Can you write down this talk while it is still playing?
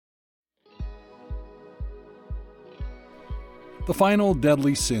The final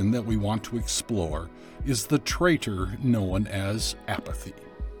deadly sin that we want to explore is the traitor known as apathy.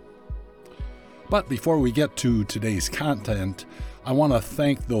 But before we get to today's content, I want to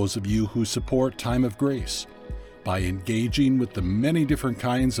thank those of you who support Time of Grace by engaging with the many different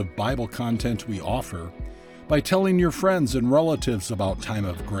kinds of Bible content we offer, by telling your friends and relatives about Time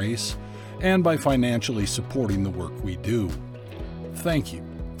of Grace, and by financially supporting the work we do. Thank you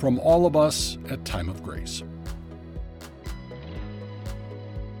from all of us at Time of Grace.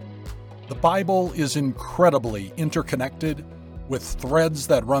 The Bible is incredibly interconnected, with threads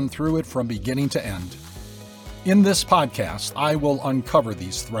that run through it from beginning to end. In this podcast, I will uncover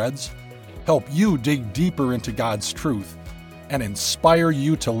these threads, help you dig deeper into God's truth, and inspire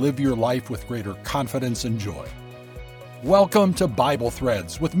you to live your life with greater confidence and joy. Welcome to Bible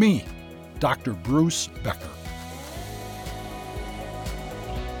Threads with me, Dr. Bruce Becker.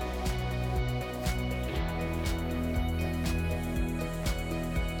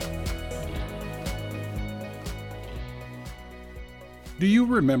 Do you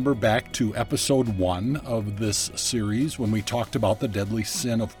remember back to episode 1 of this series when we talked about the deadly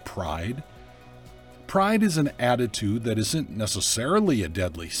sin of pride? Pride is an attitude that isn't necessarily a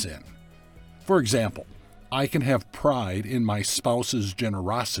deadly sin. For example, I can have pride in my spouse's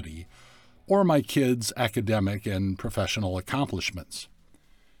generosity or my kids' academic and professional accomplishments.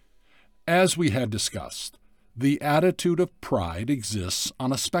 As we had discussed, the attitude of pride exists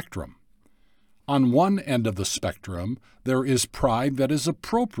on a spectrum. On one end of the spectrum, there is pride that is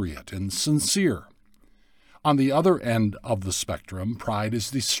appropriate and sincere. On the other end of the spectrum, pride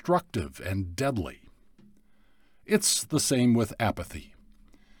is destructive and deadly. It's the same with apathy.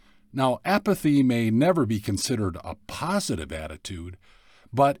 Now, apathy may never be considered a positive attitude,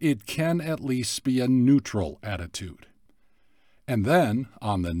 but it can at least be a neutral attitude. And then,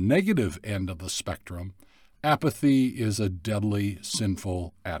 on the negative end of the spectrum, apathy is a deadly,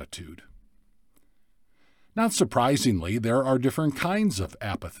 sinful attitude. Not surprisingly, there are different kinds of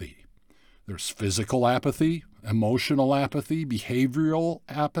apathy. There's physical apathy, emotional apathy, behavioral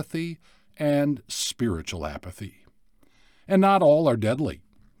apathy, and spiritual apathy. And not all are deadly.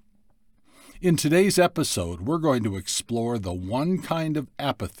 In today's episode, we're going to explore the one kind of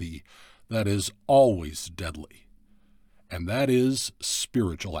apathy that is always deadly, and that is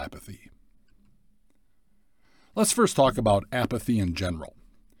spiritual apathy. Let's first talk about apathy in general.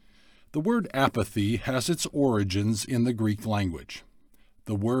 The word apathy has its origins in the Greek language,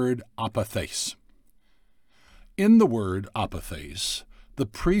 the word apathes. In the word apathes, the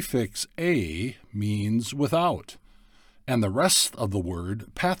prefix a means without, and the rest of the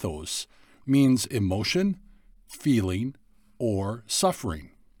word pathos means emotion, feeling, or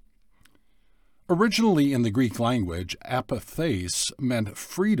suffering. Originally in the Greek language, apathes meant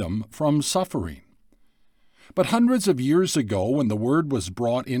freedom from suffering. But hundreds of years ago, when the word was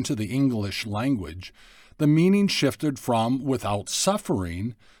brought into the English language, the meaning shifted from without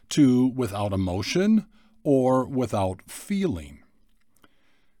suffering to without emotion or without feeling.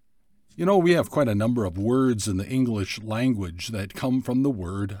 You know, we have quite a number of words in the English language that come from the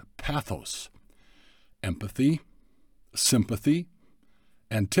word pathos: empathy, sympathy,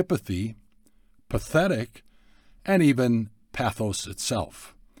 antipathy, pathetic, and even pathos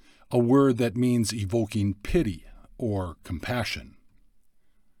itself, a word that means evoking pity or compassion.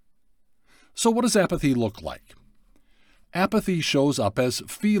 So what does apathy look like? Apathy shows up as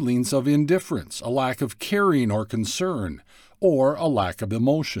feelings of indifference, a lack of caring or concern, or a lack of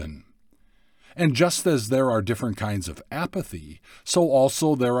emotion. And just as there are different kinds of apathy, so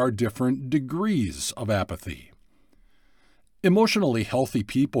also there are different degrees of apathy. Emotionally healthy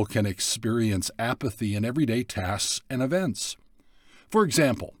people can experience apathy in everyday tasks and events. For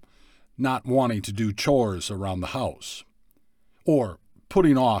example, not wanting to do chores around the house, or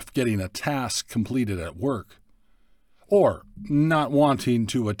putting off getting a task completed at work, or not wanting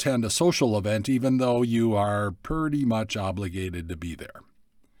to attend a social event even though you are pretty much obligated to be there.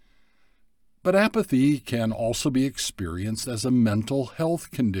 But apathy can also be experienced as a mental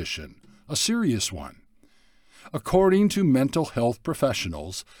health condition, a serious one. According to mental health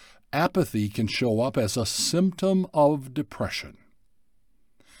professionals, apathy can show up as a symptom of depression.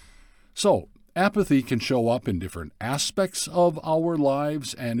 So, apathy can show up in different aspects of our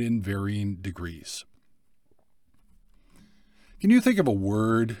lives and in varying degrees. Can you think of a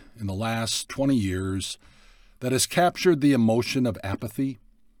word in the last 20 years that has captured the emotion of apathy?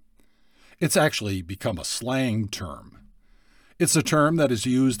 It's actually become a slang term. It's a term that is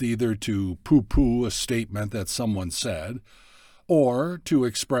used either to poo-poo a statement that someone said, or to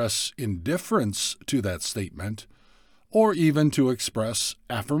express indifference to that statement, or even to express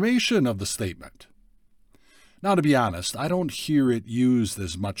affirmation of the statement. Now, to be honest, I don't hear it used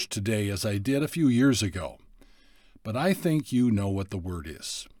as much today as I did a few years ago, but I think you know what the word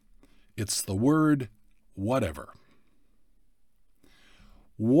is. It's the word whatever.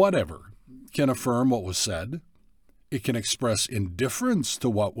 Whatever can affirm what was said. It can express indifference to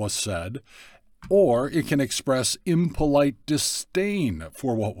what was said, or it can express impolite disdain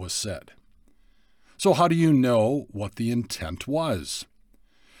for what was said. So how do you know what the intent was?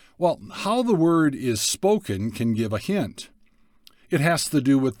 Well, how the word is spoken can give a hint. It has to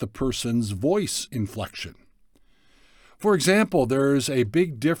do with the person's voice inflection. For example, there's a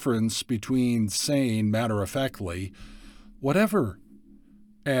big difference between saying matter-of-factly, whatever,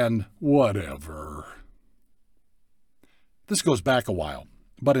 and whatever. This goes back a while,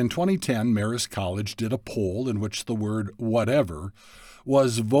 but in 2010, Marist College did a poll in which the word whatever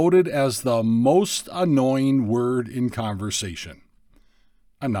was voted as the most annoying word in conversation.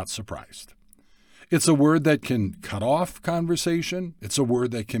 I'm not surprised. It's a word that can cut off conversation. It's a word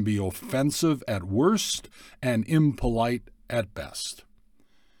that can be offensive at worst and impolite at best.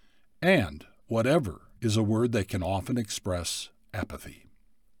 And whatever is a word that can often express apathy.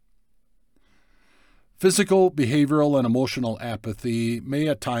 Physical, behavioral, and emotional apathy may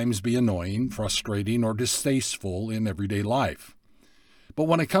at times be annoying, frustrating, or distasteful in everyday life. But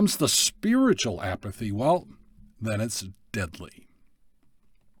when it comes to spiritual apathy, well, then it's deadly.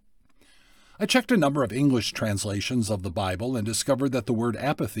 I checked a number of English translations of the Bible and discovered that the word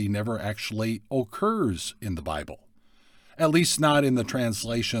apathy never actually occurs in the Bible, at least not in the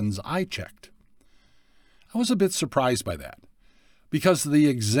translations I checked. I was a bit surprised by that, because the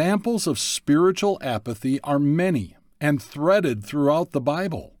examples of spiritual apathy are many and threaded throughout the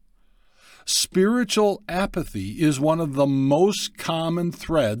Bible. Spiritual apathy is one of the most common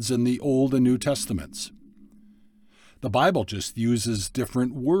threads in the Old and New Testaments. The Bible just uses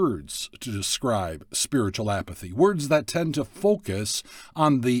different words to describe spiritual apathy, words that tend to focus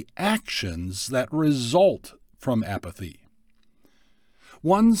on the actions that result from apathy.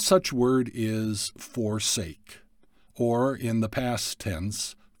 One such word is forsake, or in the past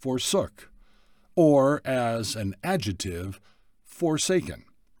tense, forsook, or as an adjective, forsaken.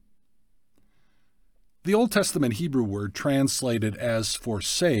 The Old Testament Hebrew word translated as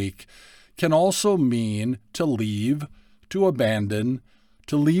forsake can also mean to leave, to abandon,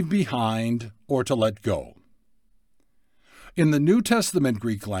 to leave behind, or to let go. In the New Testament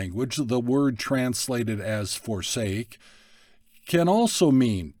Greek language, the word translated as forsake can also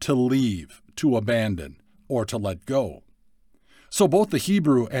mean to leave, to abandon, or to let go. So both the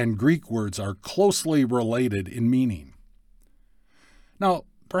Hebrew and Greek words are closely related in meaning. Now,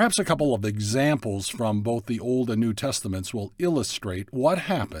 perhaps a couple of examples from both the Old and New Testaments will illustrate what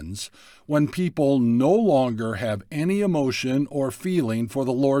happens when people no longer have any emotion or feeling for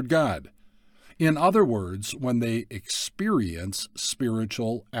the Lord God. In other words, when they experience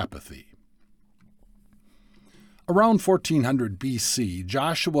spiritual apathy. Around 1400 BC,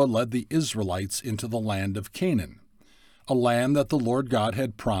 Joshua led the Israelites into the land of Canaan, a land that the Lord God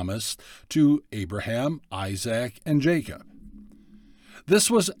had promised to Abraham, Isaac, and Jacob.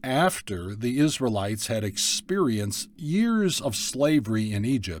 This was after the Israelites had experienced years of slavery in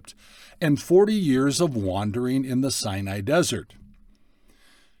Egypt and 40 years of wandering in the Sinai desert.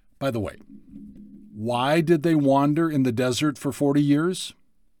 By the way, why did they wander in the desert for 40 years?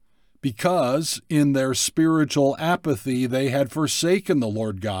 Because in their spiritual apathy they had forsaken the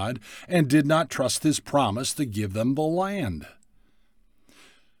Lord God and did not trust His promise to give them the land.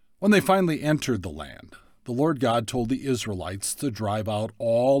 When they finally entered the land, the Lord God told the Israelites to drive out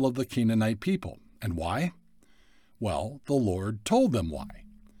all of the Canaanite people. And why? Well, the Lord told them why.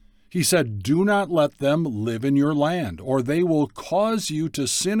 He said, "Do not let them live in your land, or they will cause you to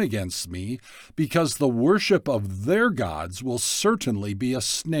sin against me, because the worship of their gods will certainly be a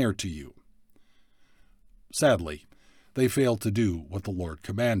snare to you." Sadly, they failed to do what the Lord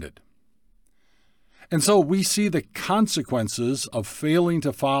commanded. And so we see the consequences of failing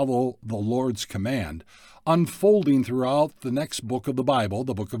to follow the Lord's command unfolding throughout the next book of the Bible,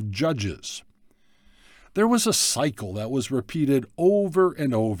 the book of Judges. There was a cycle that was repeated over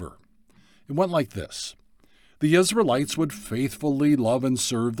and over. It went like this. The Israelites would faithfully love and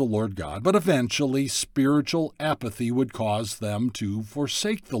serve the Lord God, but eventually spiritual apathy would cause them to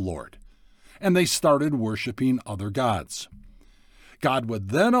forsake the Lord, and they started worshiping other gods. God would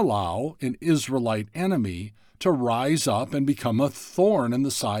then allow an Israelite enemy to rise up and become a thorn in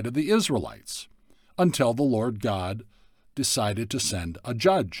the side of the Israelites, until the Lord God decided to send a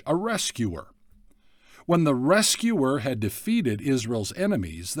judge, a rescuer. When the rescuer had defeated Israel's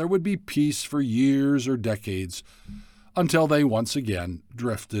enemies, there would be peace for years or decades until they once again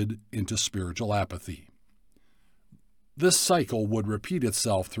drifted into spiritual apathy. This cycle would repeat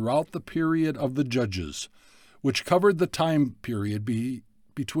itself throughout the period of the Judges, which covered the time period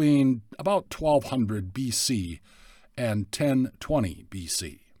between about 1200 BC and 1020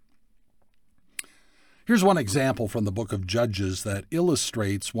 BC. Here's one example from the book of Judges that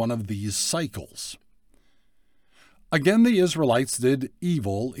illustrates one of these cycles. Again, the Israelites did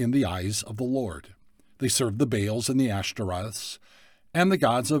evil in the eyes of the Lord. They served the Baals and the Ashtoreths, and the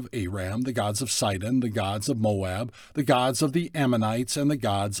gods of Aram, the gods of Sidon, the gods of Moab, the gods of the Ammonites, and the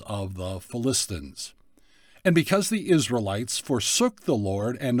gods of the Philistines. And because the Israelites forsook the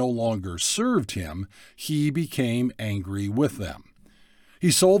Lord and no longer served him, he became angry with them.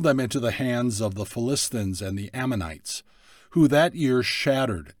 He sold them into the hands of the Philistines and the Ammonites, who that year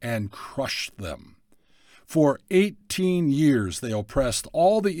shattered and crushed them. For 18 years they oppressed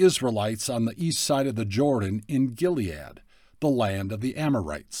all the Israelites on the east side of the Jordan in Gilead, the land of the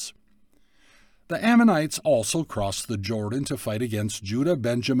Amorites. The Ammonites also crossed the Jordan to fight against Judah,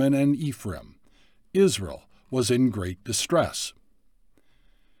 Benjamin, and Ephraim. Israel was in great distress.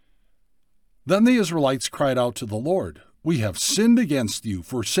 Then the Israelites cried out to the Lord, "We have sinned against you,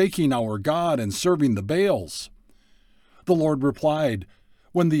 forsaking our God and serving the Baals." The Lord replied,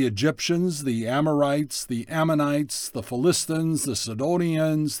 "When the Egyptians, the Amorites, the Ammonites, the Philistines, the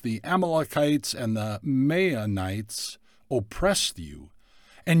Sidonians, the Amalekites, and the Maonites oppressed you,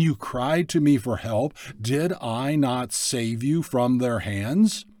 and you cried to me for help, did I not save you from their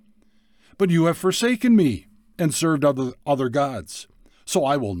hands? But you have forsaken me and served other gods, so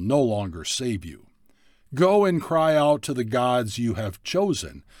I will no longer save you. Go and cry out to the gods you have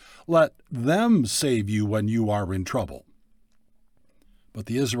chosen. Let them save you when you are in trouble." But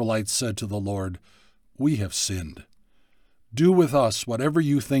the Israelites said to the Lord, "We have sinned. Do with us whatever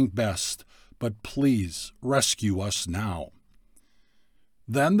you think best, but please rescue us now."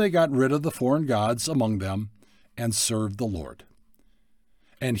 Then they got rid of the foreign gods among them and served the Lord.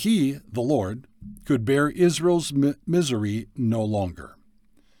 And he, the Lord, could bear Israel's misery no longer.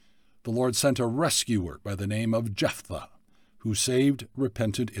 The Lord sent a rescuer by the name of Jephthah, who saved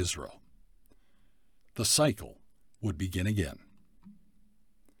repentant Israel. The cycle would begin again.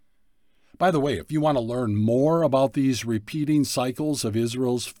 By the way, if you want to learn more about these repeating cycles of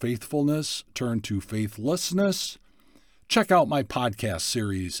Israel's faithfulness turned to faithlessness, check out my podcast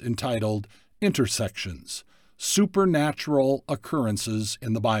series entitled Intersections: Supernatural Occurrences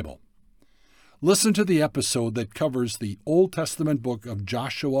in the Bible. Listen to the episode that covers the Old Testament book of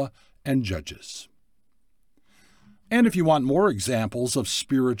Joshua and Judges. And if you want more examples of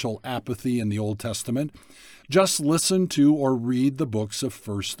spiritual apathy in the Old Testament, just listen to or read the books of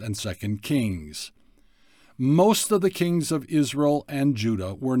 1st and 2nd Kings. Most of the kings of Israel and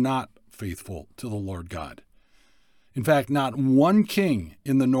Judah were not faithful to the Lord God. In fact, not one king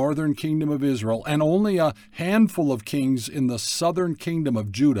in the northern kingdom of Israel and only a handful of kings in the southern kingdom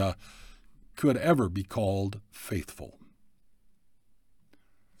of Judah could ever be called faithful.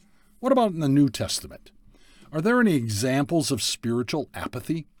 What about in the New Testament? Are there any examples of spiritual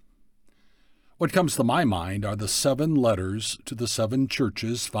apathy? What comes to my mind are the 7 letters to the 7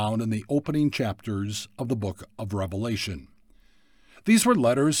 churches found in the opening chapters of the book of Revelation. These were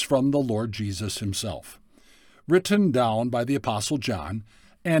letters from the Lord Jesus himself, written down by the Apostle John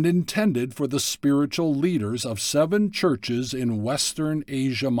and intended for the spiritual leaders of 7 churches in Western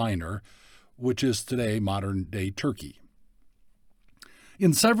Asia Minor, which is today modern-day Turkey.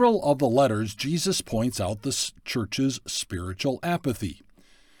 In several of the letters, Jesus points out the church's spiritual apathy.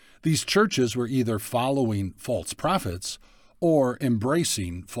 These churches were either following false prophets or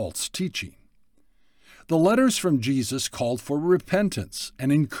embracing false teaching. The letters from Jesus called for repentance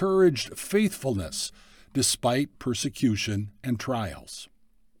and encouraged faithfulness despite persecution and trials.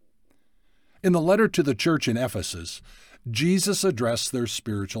 In the letter to the church in Ephesus, Jesus addressed their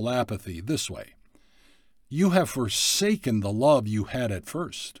spiritual apathy this way: "You have forsaken the love you had at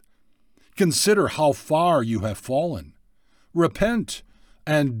first. Consider how far you have fallen. Repent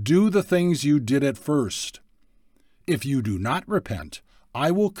and do the things you did at first. If you do not repent,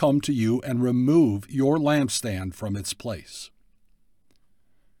 I will come to you and remove your lampstand from its place."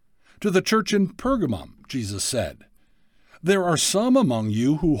 To the church in Pergamum, Jesus said, "There are some among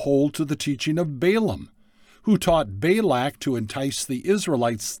you who hold to the teaching of Balaam, who taught Balak to entice the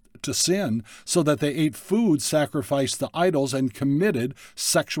Israelites to sin so that they ate food sacrificed to idols and committed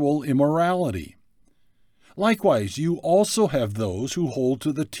sexual immorality. Likewise, you also have those who hold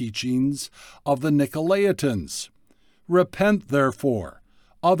to the teachings of the Nicolaitans. Repent, therefore,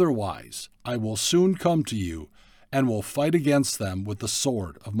 otherwise I will soon come to you and will fight against them with the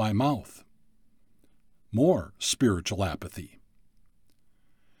sword of my mouth." More spiritual apathy.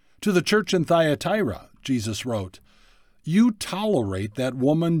 To the church in Thyatira, Jesus wrote, You tolerate that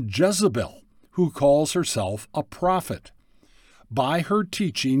woman Jezebel, who calls herself a prophet. By her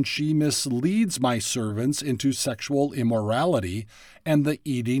teaching, she misleads my servants into sexual immorality and the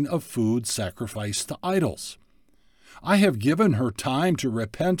eating of food sacrificed to idols. I have given her time to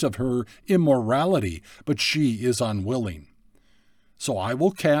repent of her immorality, but she is unwilling. So I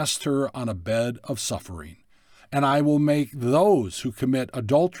will cast her on a bed of suffering, and I will make those who commit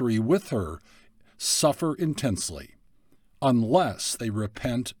adultery with her suffer intensely, unless they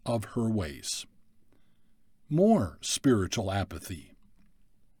repent of her ways. More spiritual apathy.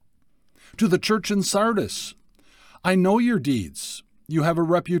 To the church in Sardis, I know your deeds. You have a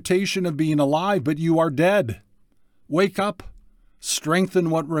reputation of being alive, but you are dead. Wake up, strengthen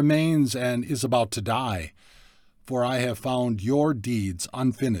what remains and is about to die, for I have found your deeds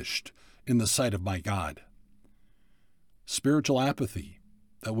unfinished in the sight of my God. Spiritual apathy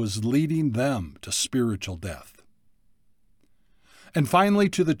that was leading them to spiritual death. And finally,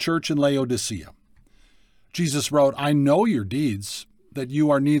 to the church in Laodicea, Jesus wrote, I know your deeds, that you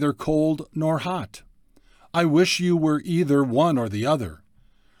are neither cold nor hot. I wish you were either one or the other.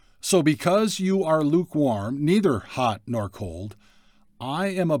 So because you are lukewarm, neither hot nor cold, I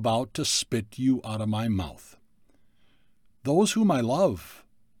am about to spit you out of my mouth. Those whom I love,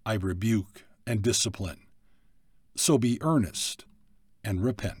 I rebuke and discipline. So be earnest and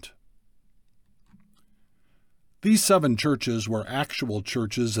repent. These 7 churches were actual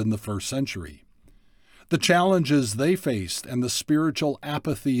churches in the first century. The challenges they faced and the spiritual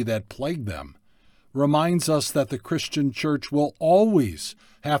apathy that plagued them reminds us that the Christian church will always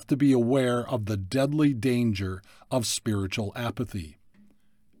have to be aware of the deadly danger of spiritual apathy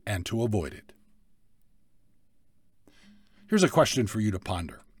and to avoid it. Here's a question for you to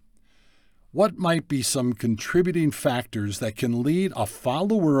ponder. What might be some contributing factors that can lead a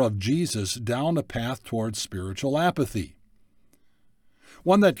follower of Jesus down a path towards spiritual apathy?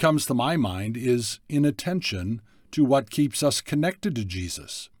 One that comes to my mind is inattention to what keeps us connected to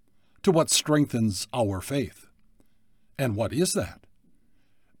Jesus, to what strengthens our faith. And what is that?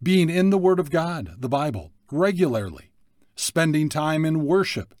 Being in the Word of God, the Bible, regularly, spending time in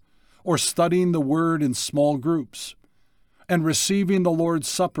worship, or studying the Word in small groups, and receiving the Lord's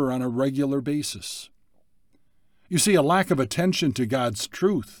Supper on a regular basis. You see, a lack of attention to God's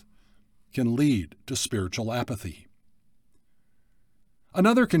truth can lead to spiritual apathy.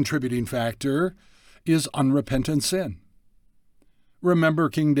 Another contributing factor is unrepentant sin. Remember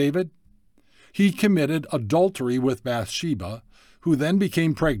King David? He committed adultery with Bathsheba, who then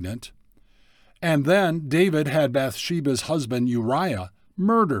became pregnant, and then David had Bathsheba's husband Uriah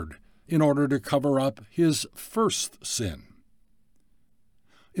murdered in order to cover up his first sin.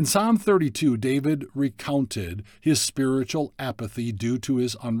 In Psalm 32, David recounted his spiritual apathy due to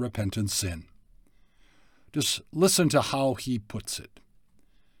his unrepentant sin. Just listen to how he puts it.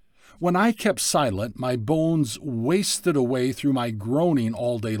 When I kept silent, my bones wasted away through my groaning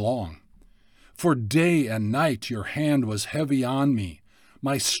all day long. For day and night your hand was heavy on me.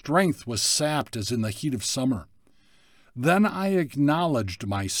 My strength was sapped as in the heat of summer. Then I acknowledged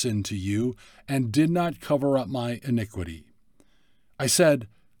my sin to you and did not cover up my iniquity. I said,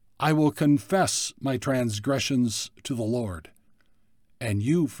 I will confess my transgressions to the Lord, and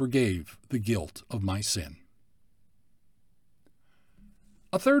you forgave the guilt of my sin.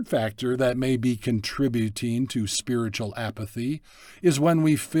 A third factor that may be contributing to spiritual apathy is when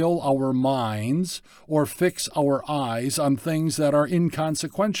we fill our minds or fix our eyes on things that are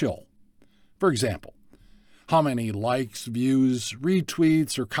inconsequential. For example, how many likes, views,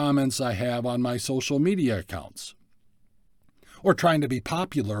 retweets, or comments I have on my social media accounts, or trying to be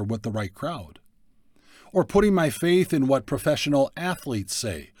popular with the right crowd, or putting my faith in what professional athletes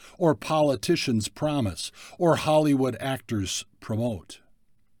say, or politicians promise, or Hollywood actors promote.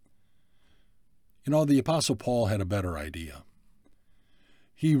 You know, the Apostle Paul had a better idea.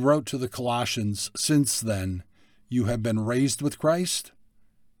 He wrote to the Colossians, since then you have been raised with Christ,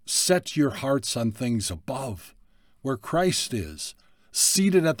 set your hearts on things above, where Christ is,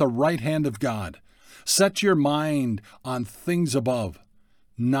 seated at the right hand of God. Set your mind on things above,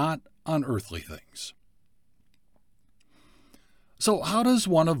 not on earthly things. So how does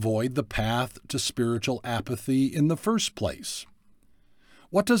one avoid the path to spiritual apathy in the first place?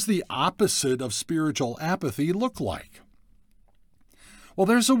 What does the opposite of spiritual apathy look like? Well,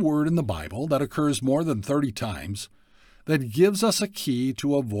 there's a word in the Bible that occurs more than 30 times that gives us a key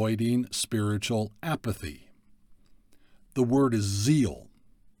to avoiding spiritual apathy. The word is zeal,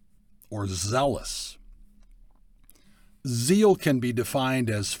 or zealous. Zeal can be defined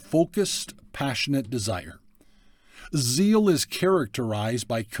as focused, passionate desire. Zeal is characterized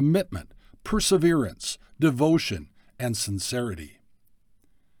by commitment, perseverance, devotion, and sincerity.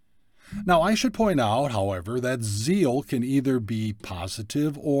 Now, I should point out, however, that zeal can either be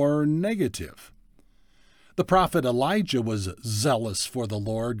positive or negative. The prophet Elijah was zealous for the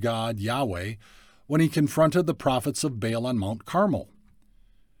Lord God Yahweh when he confronted the prophets of Baal on Mount Carmel.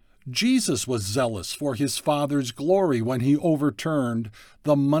 Jesus was zealous for his Father's glory when he overturned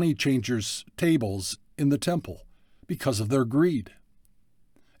the money changers' tables in the temple because of their greed.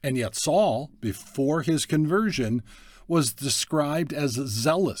 And yet Saul, before his conversion, was described as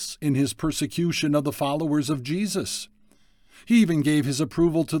zealous in his persecution of the followers of Jesus. He even gave his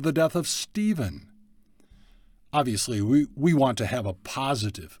approval to the death of Stephen. Obviously, we want to have a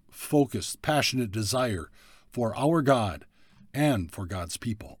positive, focused, passionate desire for our God and for God's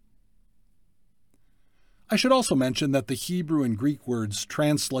people. I should also mention that the Hebrew and Greek words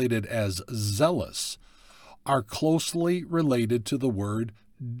translated as zealous are closely related to the word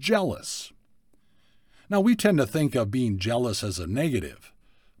jealous. Now, we tend to think of being jealous as a negative,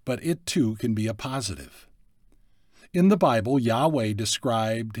 but it too can be a positive. In the Bible, Yahweh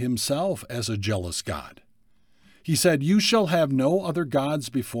described himself as a jealous God. He said, "You shall have no other gods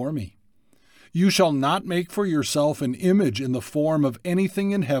before me. You shall not make for yourself an image in the form of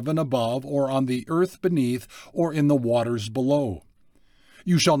anything in heaven above, or on the earth beneath, or in the waters below.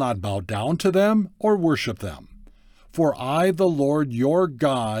 You shall not bow down to them or worship them. For I, the Lord your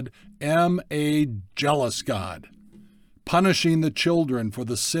God, am a jealous God, punishing the children for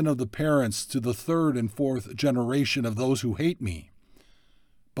the sin of the parents to the third and fourth generation of those who hate me,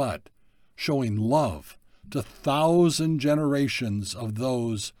 but showing love to 1,000 generations of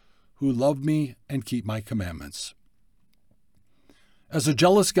those who love me and keep my commandments." As a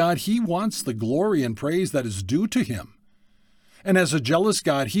jealous God, he wants the glory and praise that is due to him. And as a jealous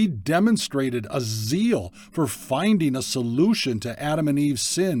God, he demonstrated a zeal for finding a solution to Adam and Eve's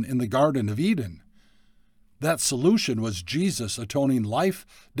sin in the Garden of Eden. That solution was Jesus atoning life,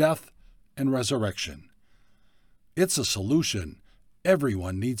 death, and resurrection. It's a solution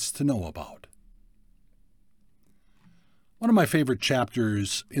everyone needs to know about. One of my favorite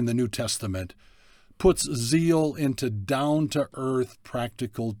chapters in the New Testament puts zeal into down-to-earth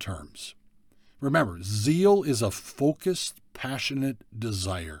practical terms. Remember, zeal is a focused, passionate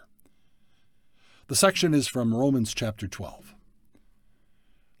desire. The section is from Romans chapter 12.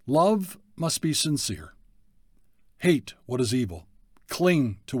 Love must be sincere. Hate what is evil.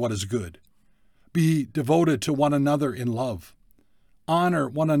 Cling to what is good. Be devoted to one another in love. Honor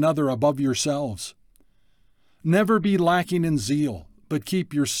one another above yourselves. Never be lacking in zeal, but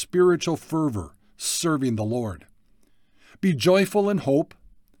keep your spiritual fervor serving the Lord. Be joyful in hope,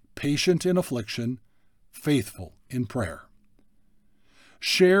 patient in affliction, faithful in prayer.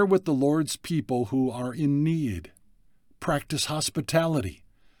 Share with the Lord's people who are in need. Practice hospitality.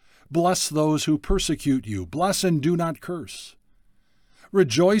 Bless those who persecute you. Bless and do not curse.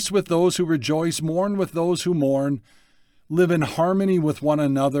 Rejoice with those who rejoice. Mourn with those who mourn. Live in harmony with one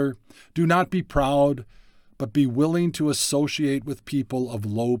another. Do not be proud, but be willing to associate with people of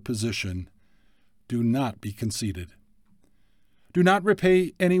low position. Do not be conceited. Do not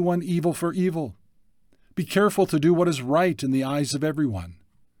repay anyone evil for evil. Be careful to do what is right in the eyes of everyone.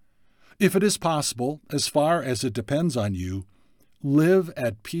 If it is possible, as far as it depends on you, live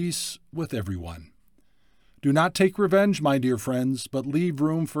at peace with everyone. Do not take revenge, my dear friends, but leave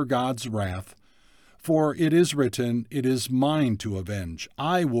room for God's wrath. For it is written, "It is mine to avenge.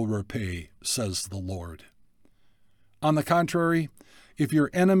 I will repay, says the Lord." On the contrary, if your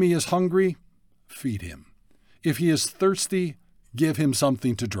enemy is hungry, feed him. If he is thirsty, give him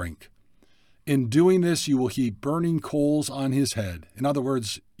something to drink. In doing this, you will heap burning coals on his head. In other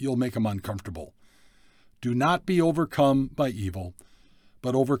words, you'll make him uncomfortable. Do not be overcome by evil,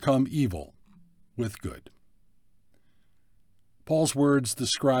 but overcome evil with good. Paul's words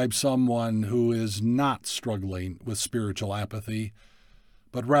describe someone who is not struggling with spiritual apathy,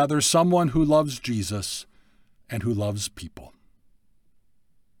 but rather someone who loves Jesus and who loves people.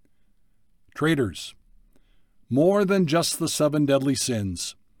 Traitors, more than just the 7 deadly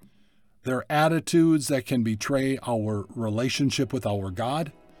sins, they're attitudes that can betray our relationship with our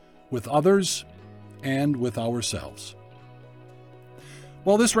God, with others, and with ourselves.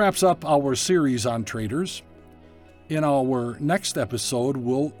 Well, this wraps up our series on traitors. In our next episode,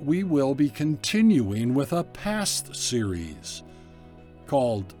 we will be continuing with a past series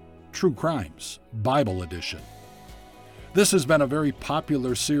called True Crimes, Bible Edition. This has been a very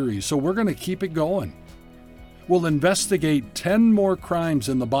popular series, so we're going to keep it going. We'll investigate 10 more crimes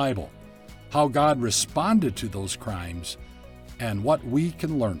in the Bible, how God responded to those crimes, and what we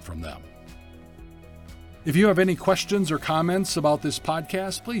can learn from them. If you have any questions or comments about this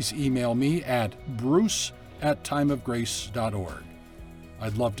podcast, please email me at bruce timeofgrace.org.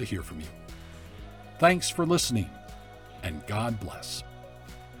 I'd love to hear from you. Thanks for listening, and God bless.